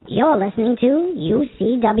You're listening to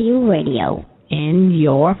UCW Radio. In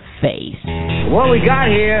your face. What we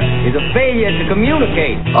got here is a failure to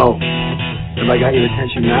communicate. Oh, have I got your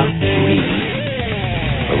attention now?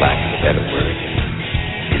 For lack of a better word,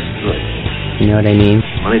 is good. You know what I mean?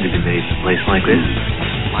 Money to be made in a place like this.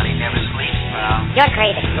 Money never sleeps, pal. You're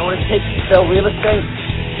crazy. You know what it takes to sell real estate?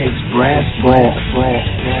 It takes brass. I'm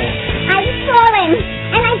falling,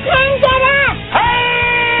 and I can't get up.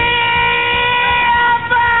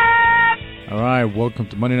 All right, welcome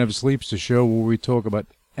to Money Never Sleeps, the show where we talk about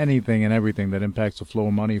anything and everything that impacts the flow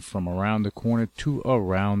of money from around the corner to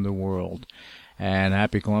around the world. And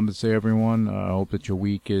happy Columbus Day, everyone. I hope that your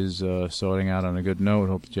week is starting out on a good note.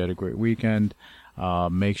 Hope that you had a great weekend.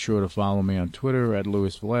 Make sure to follow me on Twitter at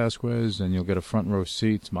Velazquez, and you'll get a front row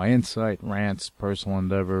seat to my insight, rants, personal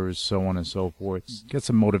endeavors, so on and so forth. Get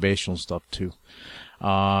some motivational stuff, too.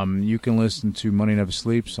 You can listen to Money Never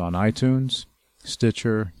Sleeps on iTunes,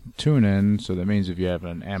 Stitcher, TuneIn. So that means if you have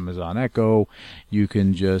an Amazon Echo, you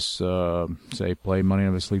can just say play Money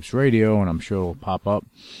Never Sleeps Radio, and I'm sure it'll pop up.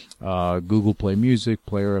 Google Play Music,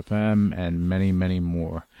 Player FM, and many, many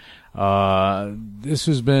more. This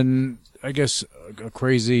has been, I guess, a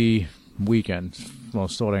crazy weekend, well,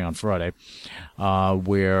 starting on Friday,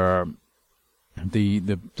 where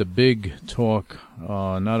the big talk,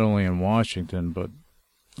 not only in Washington, but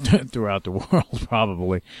throughout the world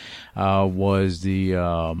probably, was the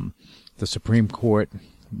Supreme Court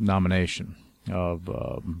nomination of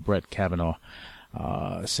Brett Kavanaugh.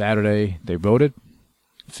 Saturday they voted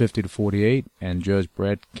 50-48, and Judge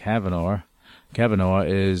Brett Kavanaugh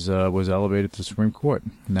was elevated to the Supreme Court.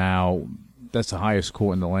 Now that's the highest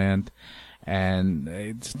court in the land,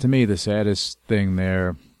 and to me the saddest thing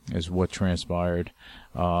there is what transpired.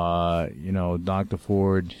 Dr.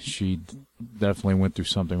 Ford, she definitely went through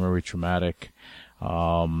something very traumatic,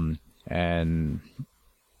 and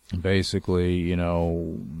basically,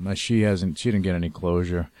 she didn't get any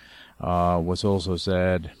closure. What's also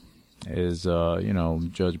sad is,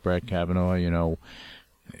 Judge Brett Kavanaugh,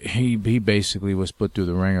 he basically was put through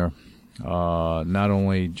the ringer, not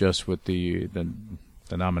only just with the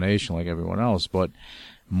nomination like everyone else, but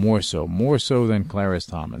more so than Clarence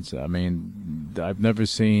Thomas. I mean, I've never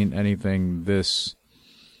seen anything this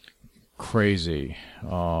crazy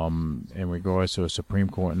in regards to a Supreme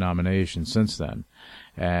Court nomination since then,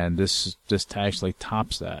 and this actually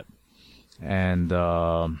tops that. And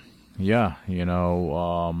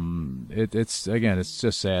it's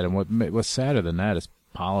just sad. And what's sadder than that is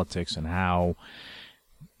politics and how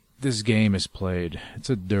this game is played. It's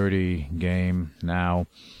a dirty game now.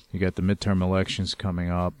 You got the midterm elections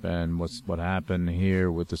coming up, and what happened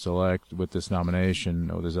here with this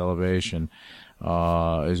nomination or this elevation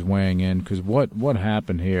is weighing in. Because what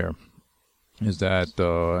happened here is that,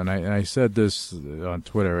 and I said this on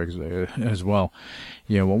Twitter as well.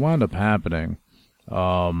 What wound up happening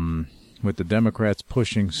with the Democrats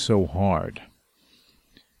pushing so hard,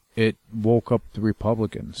 it woke up the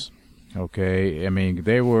Republicans. Okay, I mean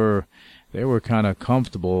they were kind of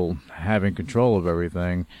comfortable having control of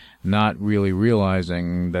everything, not really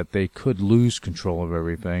realizing that they could lose control of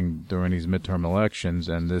everything during these midterm elections,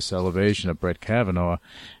 and this elevation of Brett Kavanaugh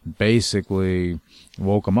basically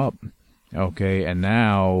woke them up. Okay, and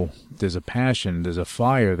now there's a passion, there's a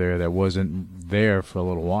fire there that wasn't there for a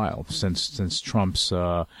little while since Trump's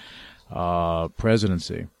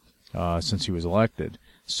presidency, since he was elected.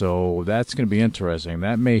 So that's going to be interesting.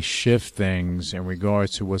 That may shift things in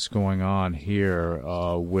regards to what's going on here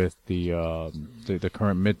with the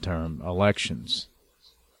current midterm elections,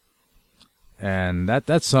 and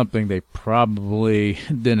that's something they probably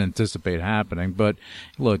didn't anticipate happening. But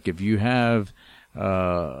look, if you have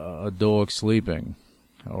a dog sleeping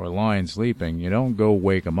or a lion sleeping, you don't go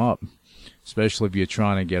wake them up, especially if you're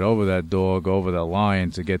trying to get over that dog, over that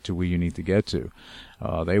lion to get to where you need to get to.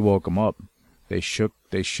 They woke them up. They shook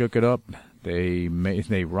it up. They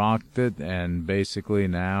rocked it, and basically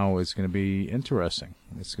now it's going to be interesting.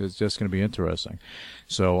 It's just going to be interesting.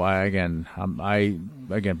 So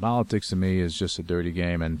politics to me is just a dirty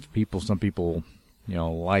game, and some people,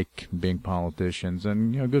 like being politicians,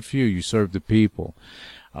 and good for you. You serve the people,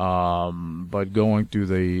 but going through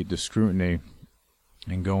the scrutiny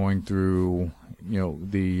and going through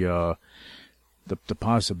the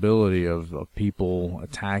possibility of people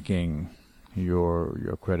attacking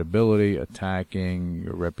your credibility, attacking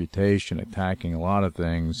your reputation, attacking a lot of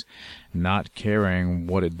things, not caring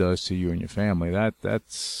what it does to you and your family.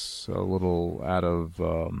 That's a little out of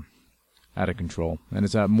control, and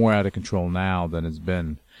it's more out of control now than it's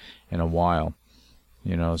been in a while.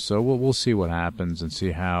 So we'll see what happens and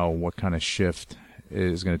see what kind of shift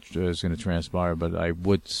is going to transpire. But I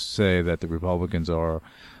would say that the Republicans are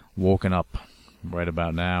woken up right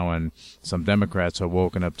about now, and some Democrats are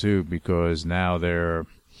woken up too, because now they're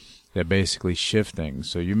basically shifting.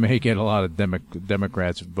 So you may get a lot of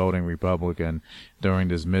Democrats voting Republican during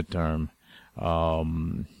this midterm.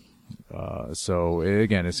 So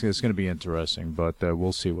again, it's going to be interesting, but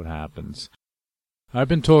we'll see what happens. I've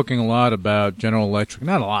been talking a lot about General Electric,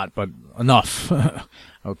 not a lot, but enough.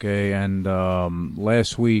 Okay, and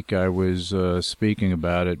last week I was speaking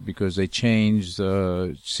about it because they changed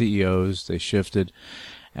CEOs, they shifted,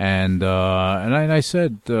 and I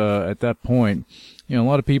said at that point, a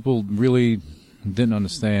lot of people really didn't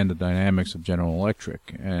understand the dynamics of General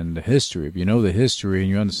Electric and the history. If you know the history and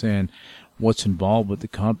you understand what's involved with the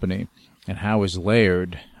company and how it's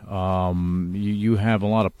layered, you have a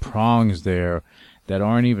lot of prongs there that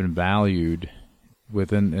aren't even valued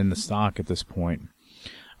in the stock at this point.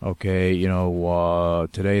 Okay,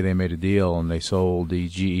 today they made a deal and they sold the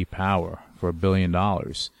GE Power for $1 billion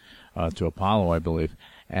to Apollo, I believe,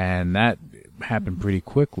 and that happened pretty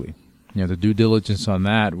quickly. The due diligence on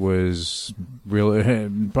that was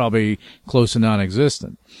really probably close to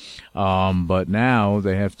non-existent. But now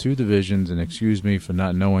they have two divisions, and excuse me for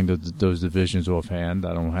not knowing those divisions offhand.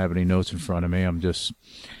 I don't have any notes in front of me. I'm just,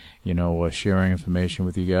 sharing information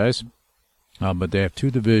with you guys. But they have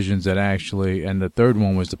two divisions that actually, and the third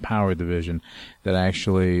one was the power division that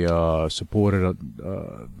actually supported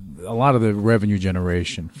a lot of the revenue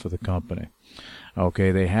generation for the company.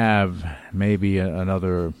 Okay, they have maybe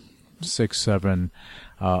another 6, 7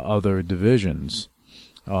 other divisions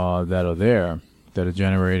that are there that are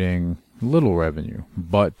generating little revenue,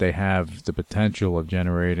 but they have the potential of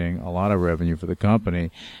generating a lot of revenue for the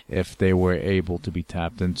company if they were able to be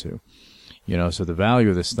tapped into. So the value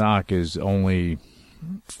of the stock is only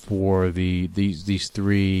for these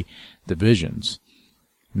three divisions.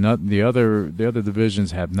 Not the other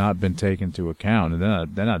divisions have not been taken into account,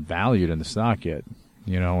 and they're not valued in the stock yet.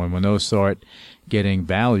 And when those start getting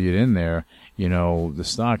valued in there, the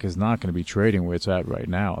stock is not going to be trading where it's at right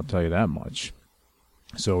now. I'll tell you that much.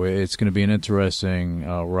 So it's going to be an interesting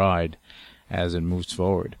ride as it moves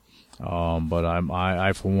forward. But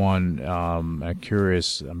I for one, am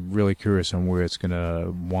curious. I'm really curious on where it's going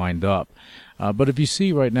to wind up. But if you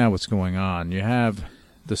see right now what's going on, you have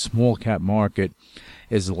the small cap market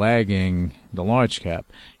is lagging the large cap.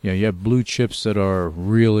 You have blue chips that are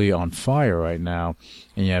really on fire right now,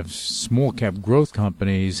 and you have small cap growth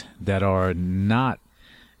companies that are not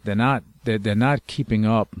keeping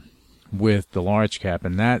up with the large cap,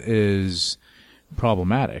 and that is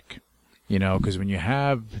problematic. Because when you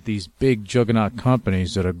have these big juggernaut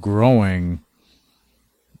companies that are growing,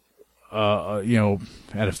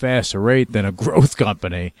 at a faster rate than a growth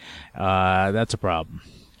company, that's a problem.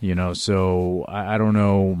 So I don't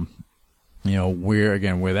know,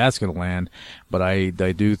 where that's going to land, but I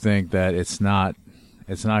do think that it's not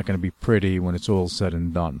going to be pretty when it's all said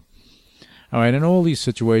and done. All right, in all these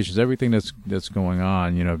situations, everything that's going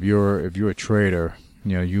on, if you're a trader,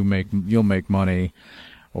 you'll make money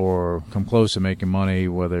or come close to making money,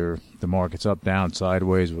 whether the market's up, down,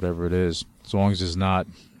 sideways, whatever it is, as long as it's not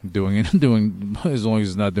doing anything.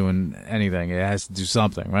 It has to do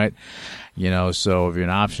something, right? So if you're an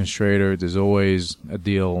options trader, there's always a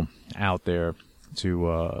deal out there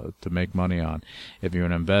to make money on. If you're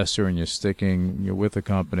an investor and you're with the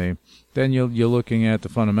company, then you're looking at the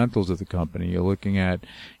fundamentals of the company. You're looking at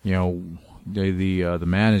the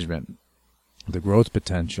management, the growth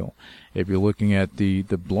potential. If you're looking at the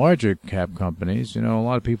larger cap companies, a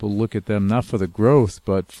lot of people look at them not for the growth,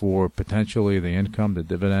 but for potentially the income, the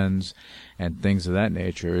dividends, and things of that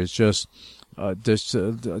nature. It's just a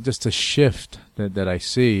shift that I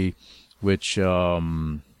see, which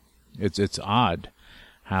it's odd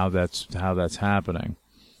how that's happening.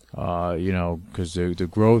 Because the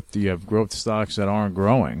growth, you have growth stocks that aren't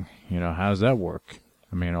growing. How does that work?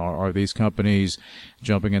 I mean, are these companies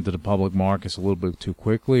jumping into the public markets a little bit too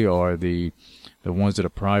quickly? Or are the ones that are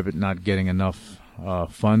private not getting enough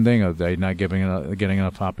funding? Are they not getting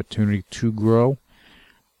enough opportunity to grow?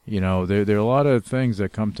 There are a lot of things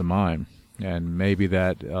that come to mind, and maybe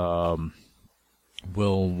that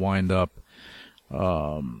will wind up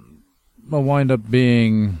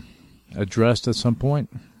being addressed at some point,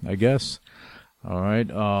 I guess. All right,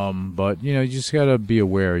 but you just gotta be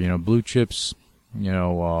aware. Blue chips.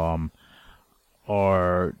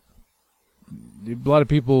 Are a lot of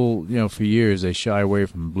people, for years they shy away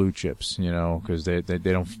from blue chips, because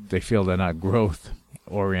they feel they're not growth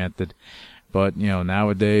oriented. But,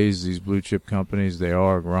 nowadays these blue chip companies, they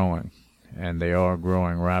are growing, and they are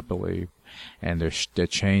growing rapidly. and they're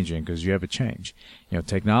changing, because you have a change.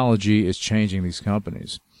 Technology is changing these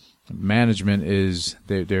companies. Management is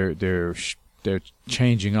they're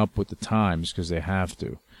changing up with the times because they have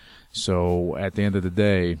to. So at the end of the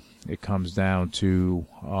day, it comes down to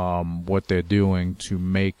what they're doing to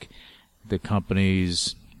make the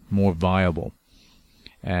companies more viable.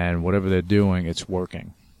 And whatever they're doing, it's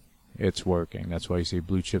working. It's working. That's why you see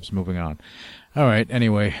blue chips moving on. All right.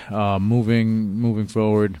 Anyway, moving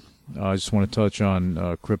forward, I just want to touch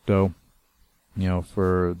on crypto.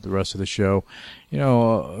 For the rest of the show,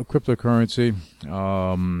 cryptocurrency.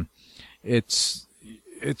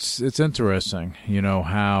 It's interesting.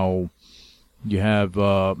 How you have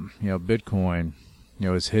Bitcoin.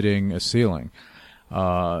 Is hitting a ceiling.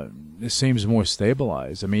 It seems more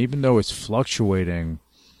stabilized. I mean, even though it's fluctuating.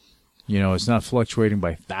 It's not fluctuating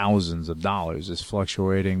by thousands of dollars. It's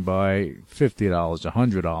fluctuating by $50,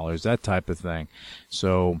 $100, that type of thing.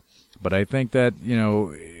 So, but I think that,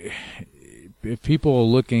 if people are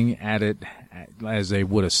looking at it as they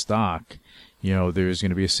would a stock, there's going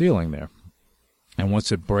to be a ceiling there. And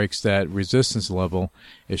once it breaks that resistance level,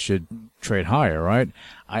 it should trade higher, right?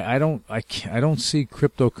 I don't see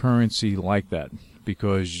cryptocurrency like that.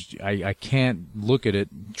 Because I can't look at it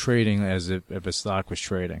trading as if a stock was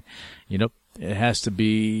trading. It has to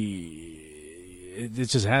be, it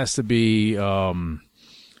just has to be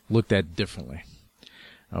looked at differently.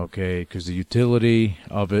 Okay, because the utility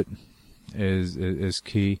of it is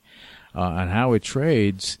key. And how it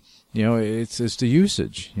trades, it's the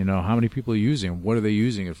usage. How many people are using it? What are they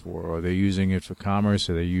using it for? Are they using it for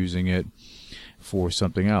commerce? Are they using it for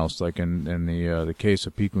something else? Like in the case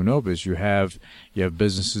of Pico Novus, you have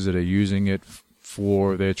businesses that are using it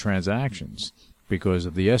for their transactions because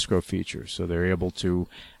of the escrow feature. So they're able to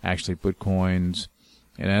actually put coins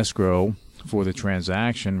in escrow for the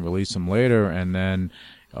transaction, release them later, and then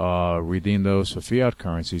redeem those for fiat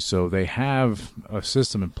currency. So they have a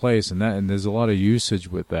system in place, and there's a lot of usage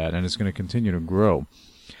with that, and it's going to continue to grow.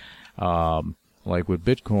 Like with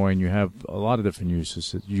Bitcoin, you have a lot of different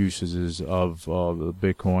usages of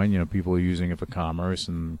Bitcoin. People are using it for commerce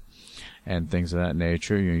and things of that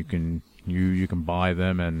nature. You can buy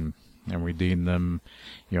them and redeem them,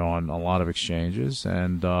 on a lot of exchanges,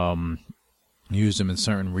 and use them in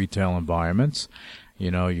certain retail environments.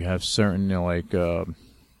 You have certain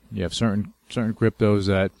you have certain cryptos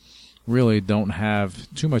that really don't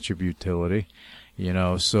have too much of utility.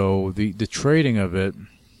 So the trading of it.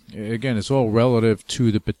 Again, it's all relative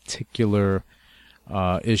to the particular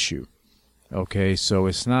issue. Okay, so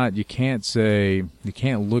it's not. You can't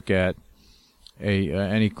look at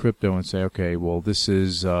any crypto and say, okay, well, this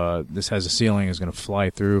has a ceiling, is going to fly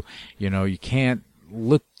through. You can't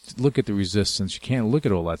look at the resistance. You can't look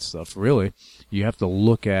at all that stuff. Really, you have to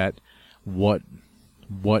look at what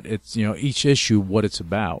it's each issue, what it's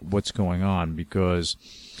about, what's going on. Because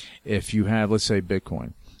if you have, let's say,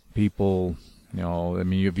 Bitcoin, people.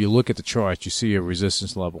 If you look at the chart, you see a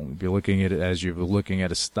resistance level. If you're looking at it as you're looking at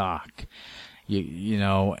a stock,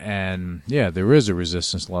 and yeah, there is a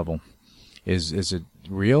resistance level. Is it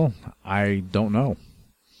real? I don't know.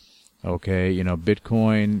 Okay,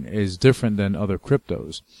 Bitcoin is different than other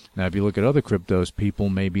cryptos. Now, if you look at other cryptos, people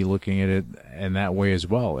may be looking at it in that way as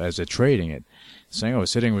well, as they're trading it, saying, oh,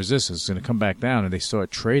 it's hitting resistance, it's going to come back down, and they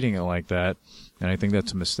start trading it like that, and I think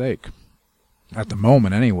that's a mistake. At the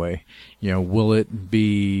moment, anyway. Will it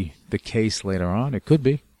be the case later on? It could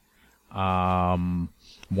be.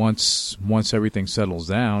 Once everything settles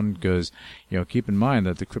down, because, keep in mind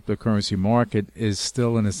that the cryptocurrency market is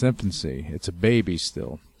still in its infancy. It's a baby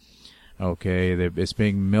still. Okay, it's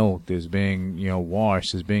being milked, it's being,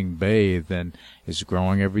 washed, it's being bathed, and it's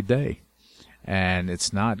growing every day. And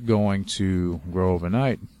it's not going to grow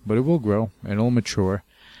overnight, but it will grow, and it'll mature.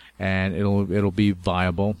 And it'll be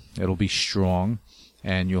viable, it'll be strong,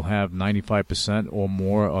 and you'll have 95% or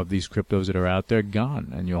more of these cryptos that are out there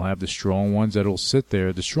gone, and you'll have the strong ones that'll sit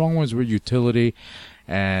there, the strong ones with utility,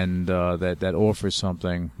 and that offers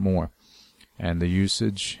something more, and the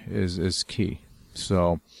usage is key.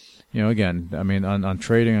 So, again, on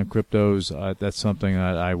trading on cryptos, that's something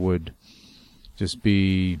that I would just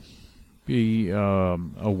be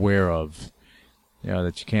aware of,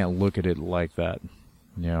 that you can't look at it like that.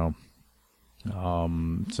 So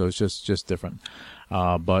it's just different.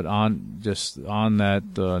 But on that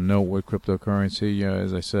note with cryptocurrency,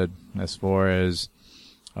 as I said, as far as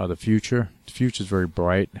the future is very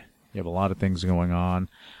bright. You have a lot of things going on,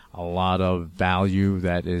 a lot of value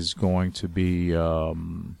that is going to be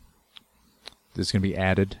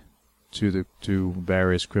added to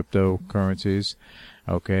various cryptocurrencies.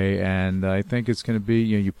 Okay, and I think it's going to be,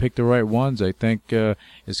 you pick the right ones. I think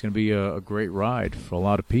it's going to be a great ride for a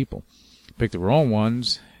lot of people. Pick the wrong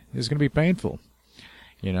ones, it's going to be painful,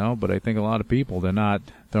 but I think a lot of people, they're not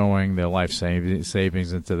throwing their life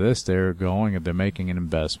savings into this. They're making an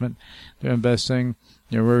investment. They're investing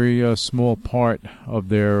a very small part of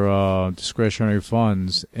their discretionary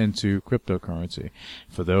funds into cryptocurrency.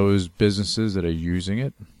 For those businesses that are using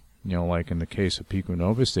it, like in the case of Pico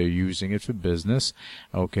Novus, they're using it for business.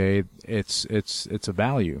 Okay, it's a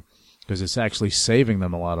value because it's actually saving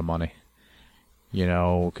them a lot of money.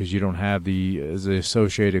 Because you don't have the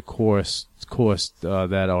associated costs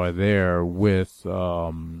that are there with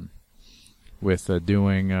working with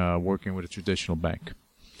a traditional bank.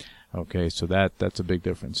 Okay, so that's a big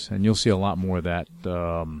difference, and you'll see a lot more of that,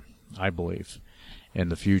 I believe, in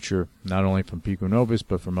the future, not only from Pico Novus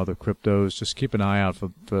but from other cryptos. Just keep an eye out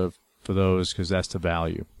for those, because that's the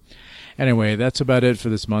value. Anyway, that's about it for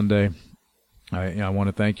this Monday. I want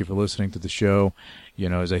to thank you for listening to the show.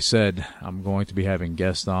 As I said, I'm going to be having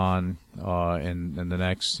guests on in the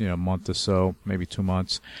next month or so, maybe 2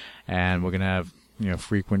 months, and we're going to have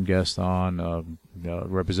frequent guests on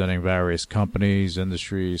representing various companies,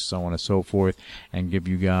 industries, so on and so forth, and give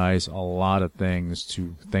you guys a lot of things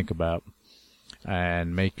to think about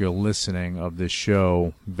and make your listening of this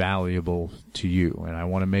show valuable to you. And I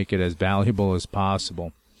want to make it as valuable as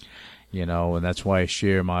possible. And that's why I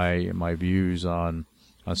share my views on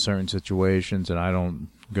certain situations, and I don't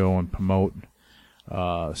go and promote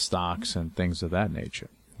stocks and things of that nature.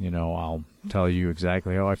 I'll tell you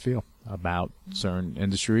exactly how I feel about certain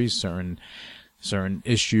industries, certain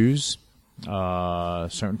issues,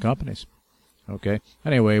 certain companies. Okay.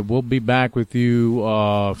 Anyway, we'll be back with you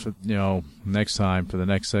for next time for the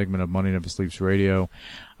next segment of Money Never Sleeps Radio.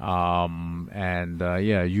 You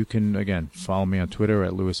can, again, follow me on Twitter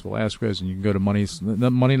at Luis Velazquez, and you can go to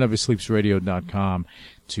moneyneversleepsradio.com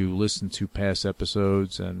to listen to past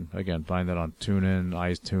episodes, and again, find that on TuneIn,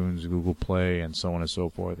 iTunes, Google Play, and so on and so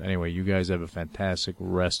forth. Anyway, you guys have a fantastic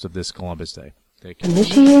rest of this Columbus Day. Take care.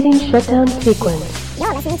 Initiating shutdown sequence.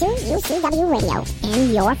 You're listening to UCW Radio,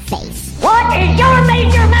 in your face. What is your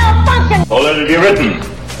major malfunction? So let it be written.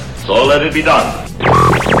 So let it be done.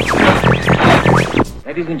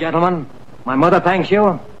 Ladies and gentlemen, my mother thanks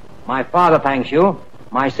you, my father thanks you,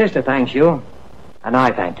 my sister thanks you, and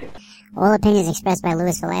I thank you. All opinions expressed by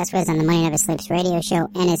Luis Velazquez on the Money Never Sleeps radio show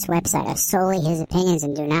and its website are solely his opinions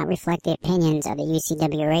and do not reflect the opinions of the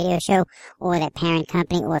UCW radio show or their parent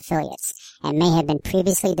company or affiliates, and may have been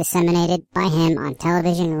previously disseminated by him on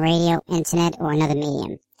television, radio, internet, or another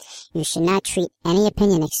medium. You should not treat any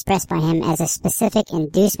opinion expressed by him as a specific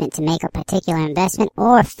inducement to make a particular investment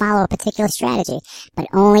or follow a particular strategy, but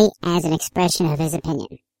only as an expression of his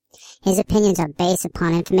opinion. His opinions are based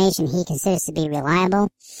upon information he considers to be reliable,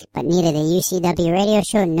 but neither the UCW radio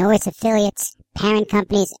show nor its affiliates, parent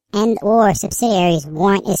companies, and or subsidiaries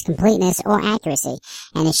warrant its completeness or accuracy,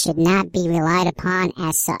 and it should not be relied upon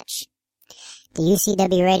as such. The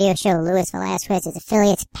UCW radio show, Luis Velazquez, its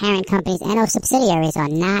affiliates, parent companies, and or subsidiaries are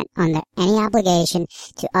not under any obligation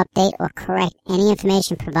to update or correct any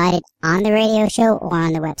information provided on the radio show or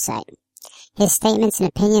on the website. His statements and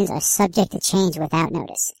opinions are subject to change without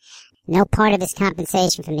notice. No part of his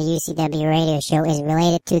compensation from the UCW radio show is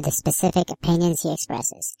related to the specific opinions he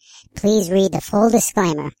expresses. Please read the full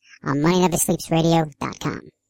disclaimer on MoneyNeverSleepsRadio.com.